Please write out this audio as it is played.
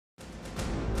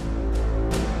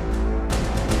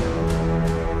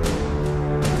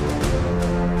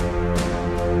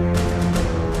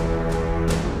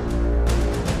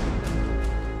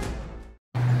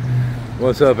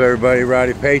What's up, everybody?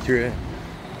 Roddy Patriot.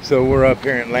 So we're up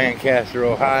here in Lancaster,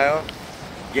 Ohio,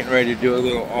 getting ready to do a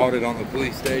little audit on the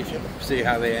police station, see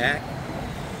how they act.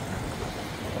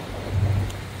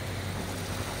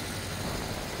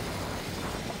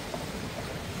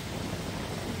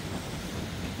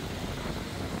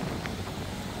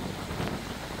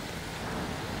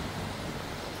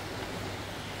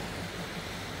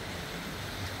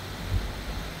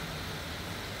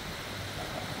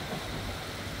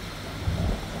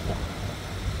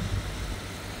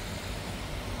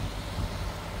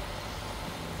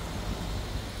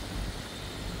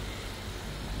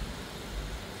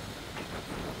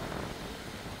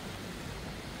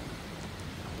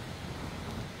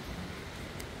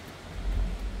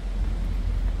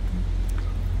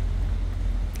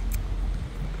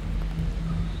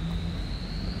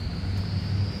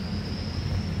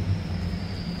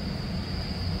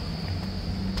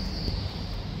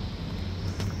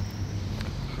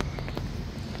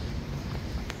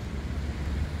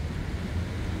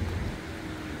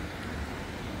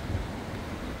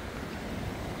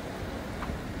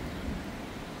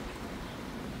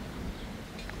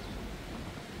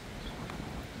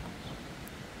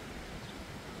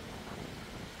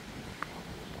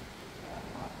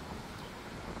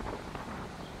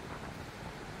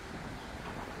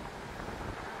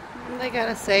 They got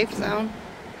a safe zone,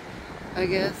 I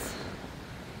guess,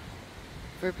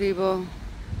 for people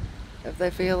if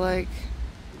they feel like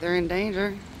they're in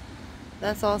danger.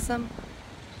 That's awesome.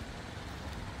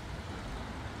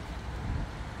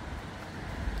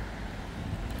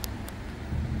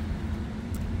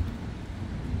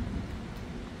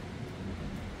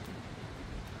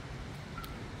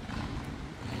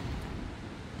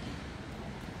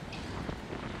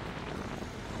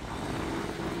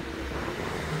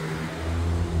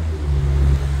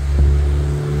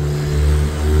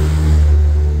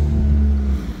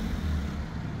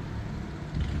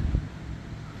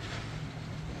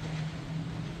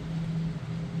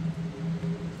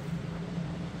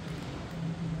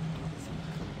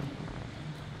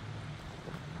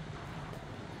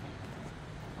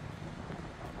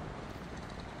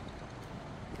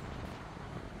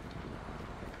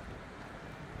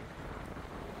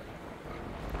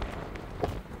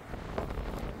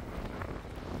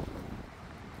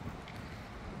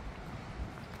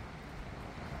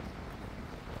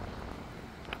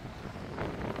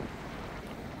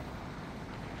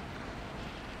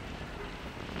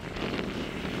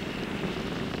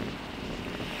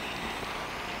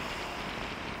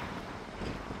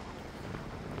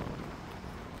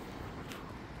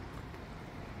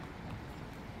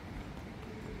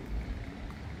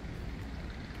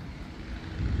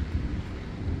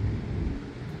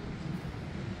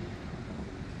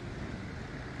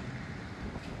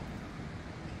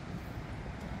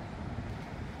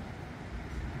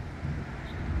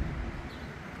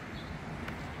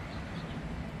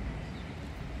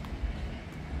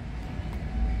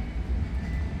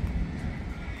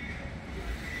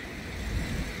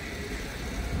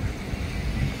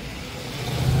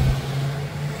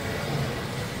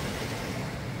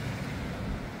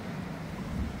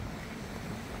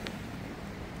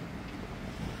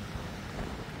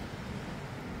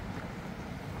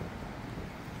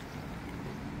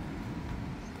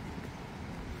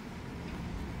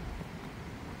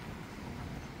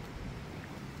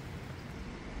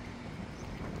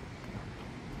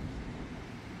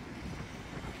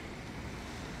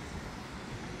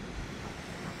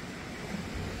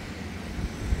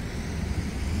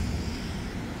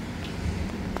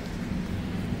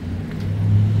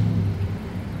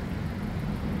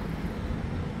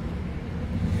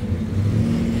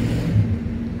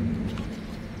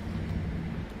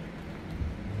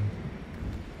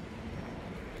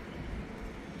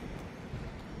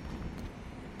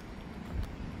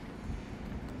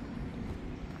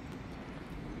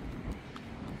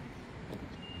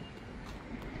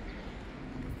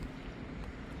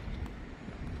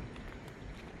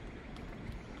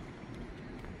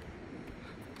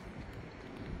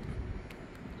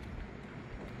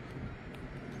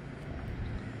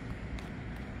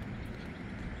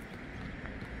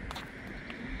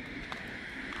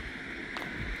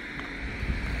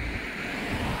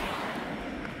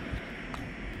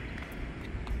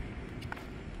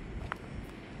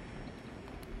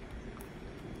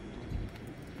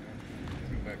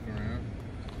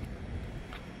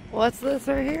 What's this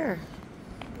right here?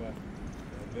 What?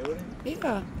 The building? Yeah.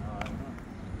 I don't know.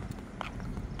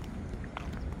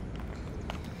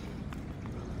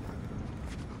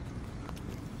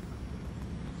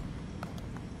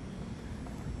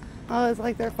 Oh, it's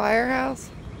like their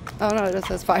firehouse? Oh no, it just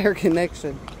says fire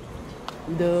connection.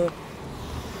 Duh.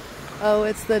 Oh,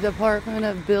 it's the Department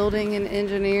of Building and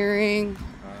Engineering.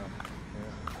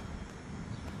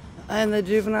 Yeah. And the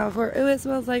juvenile court. Oh, it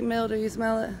smells like mildew. You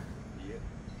smell it? Yep.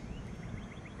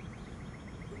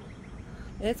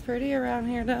 It's pretty around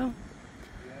here, though.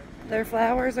 Their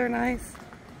flowers are nice.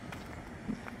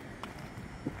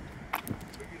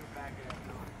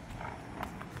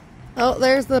 Oh,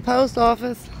 there's the post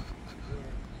office.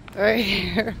 Right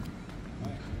here.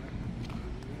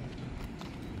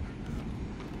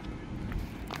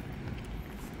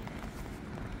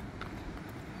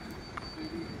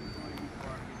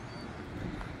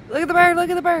 Look at the bird, look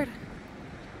at the bird.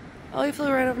 Oh, he flew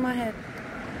right over my head.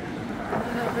 Look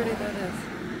how pretty that is.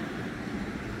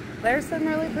 There's some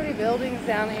really pretty buildings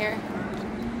down here.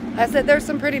 I said there's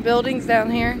some pretty buildings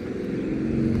down here.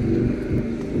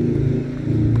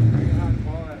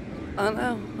 I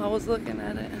know, I was looking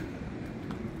at it.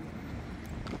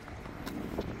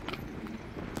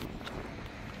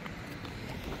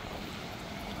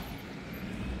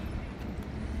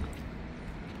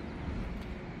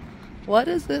 What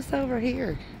is this over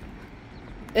here?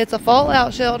 It's a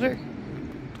fallout shelter.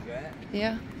 That?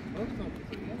 Yeah. Post office,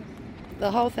 I guess.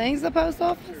 The whole thing's the post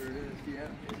office? Sure it is, yeah.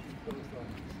 It's the post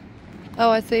office. Oh,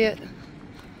 I see it.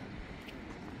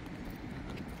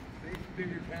 These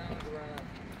bigger towns around,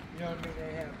 you know what I mean?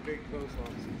 They have big post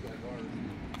offices like ours.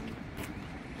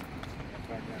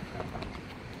 Like that.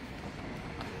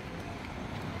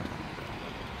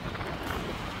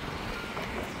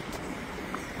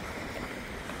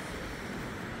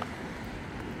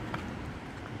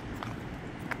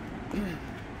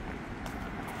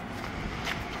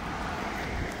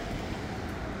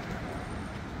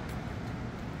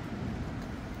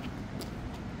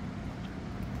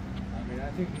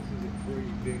 I think this is a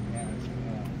pretty big house.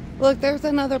 Look, there's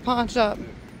another pawn shop.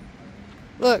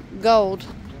 Look, gold.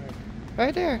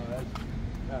 Right there. Oh, that's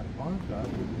not a pawn shop.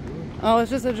 Oh,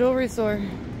 it's just a jewelry store.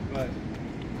 But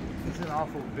it's an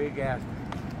awful big ass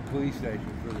police station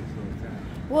for this little town.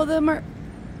 Well, them are...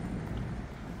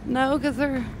 No, because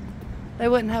they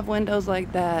wouldn't have windows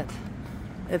like that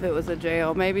if it was a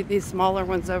jail. Maybe these smaller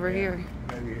ones over here.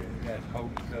 Maybe that's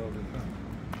hotels or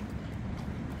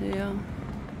something. Yeah.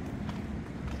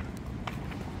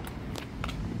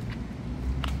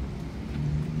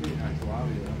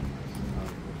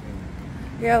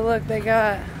 Yeah, look, they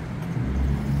got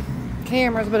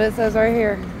cameras, but it says right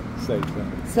here, Safe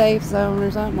zone. safe zone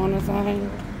or something on the sign.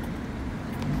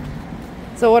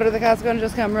 So what are the cops going to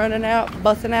just come running out,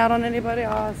 busting out on anybody,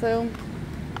 I assume?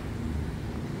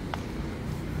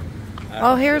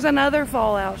 Oh, here's another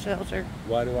fallout shelter.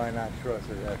 Why do I not trust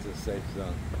that that's a safe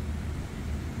zone?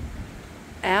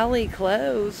 Alley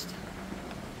closed.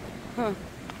 Huh.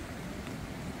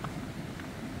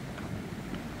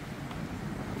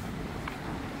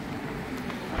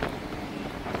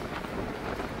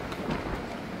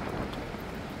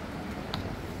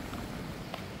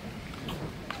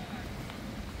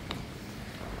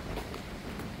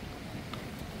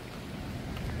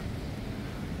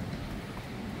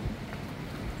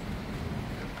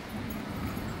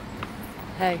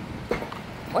 Hey,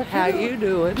 how you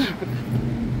doing?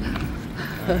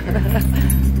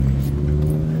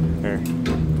 Here.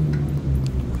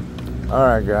 All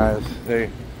right, guys. They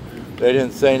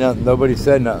didn't say nothing. Nobody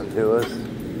said nothing to us.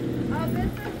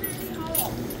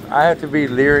 I have to be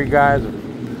leery, guys.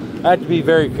 I have to be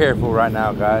very careful right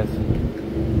now, guys.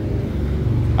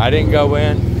 I didn't go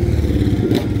in.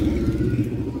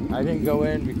 I didn't go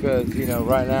in because, you know,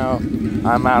 right now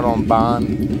I'm out on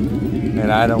bond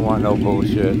and I don't want no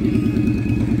bullshit.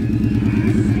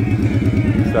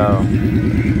 So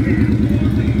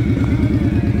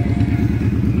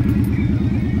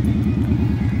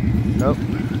nope.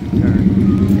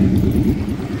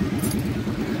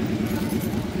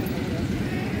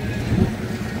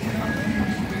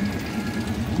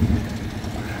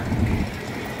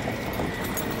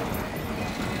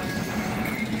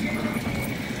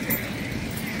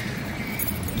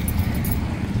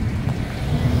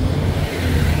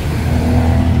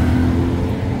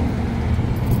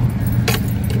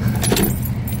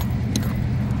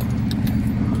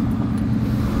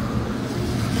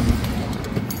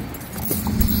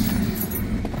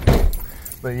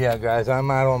 But yeah, guys, I'm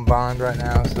out on bond right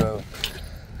now, so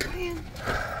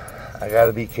I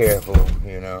gotta be careful,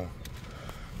 you know.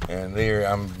 And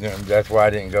there, that's why I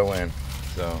didn't go in.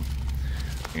 So,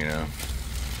 you know.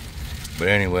 But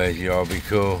anyways, y'all be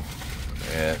cool.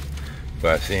 If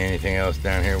I see anything else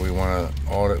down here we want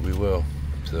to audit, we will.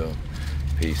 So,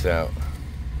 peace out.